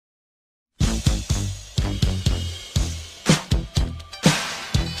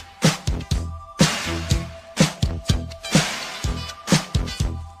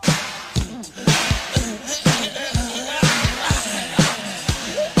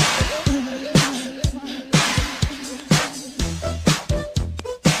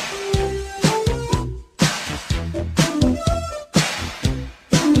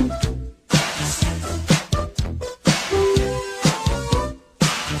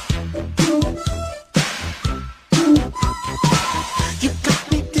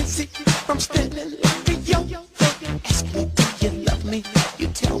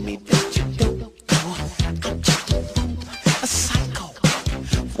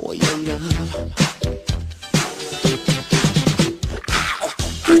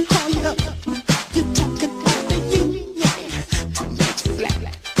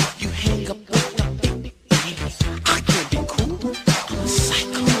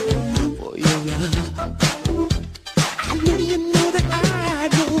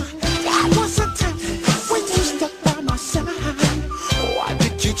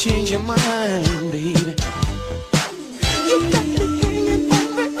Change your mind, baby. You got me hanging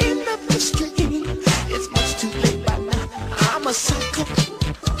over in the mystery. It's much too late by now. I'm a psycho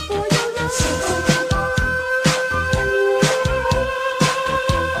for your love.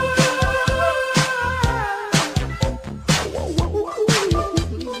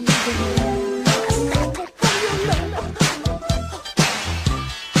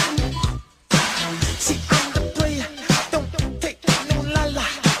 See, I'm the player. Don't take no la-la.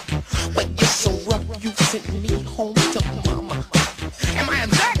 You sent me home to mama. Am I a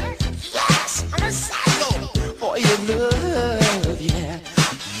nut? Yes, I'm a psycho for your love, yeah.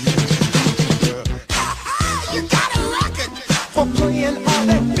 You got a record for playing all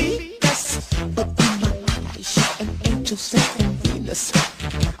that BS. But in my eyes, you're an angel sent from Venus.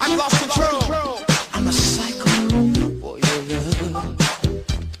 I've lost control. I'm a psycho for your love.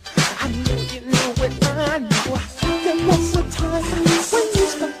 I know you know it, I know. There was a time when you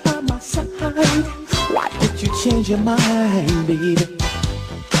stood by my side. Why did you change your mind, baby?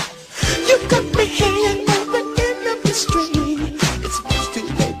 You got me hanging over in the mystery. It's much too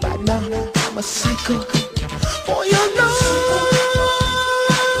late by now. I'm a psycho for your love.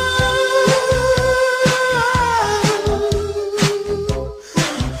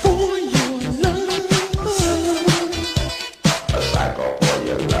 For your love. A psycho for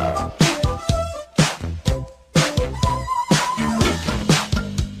your love.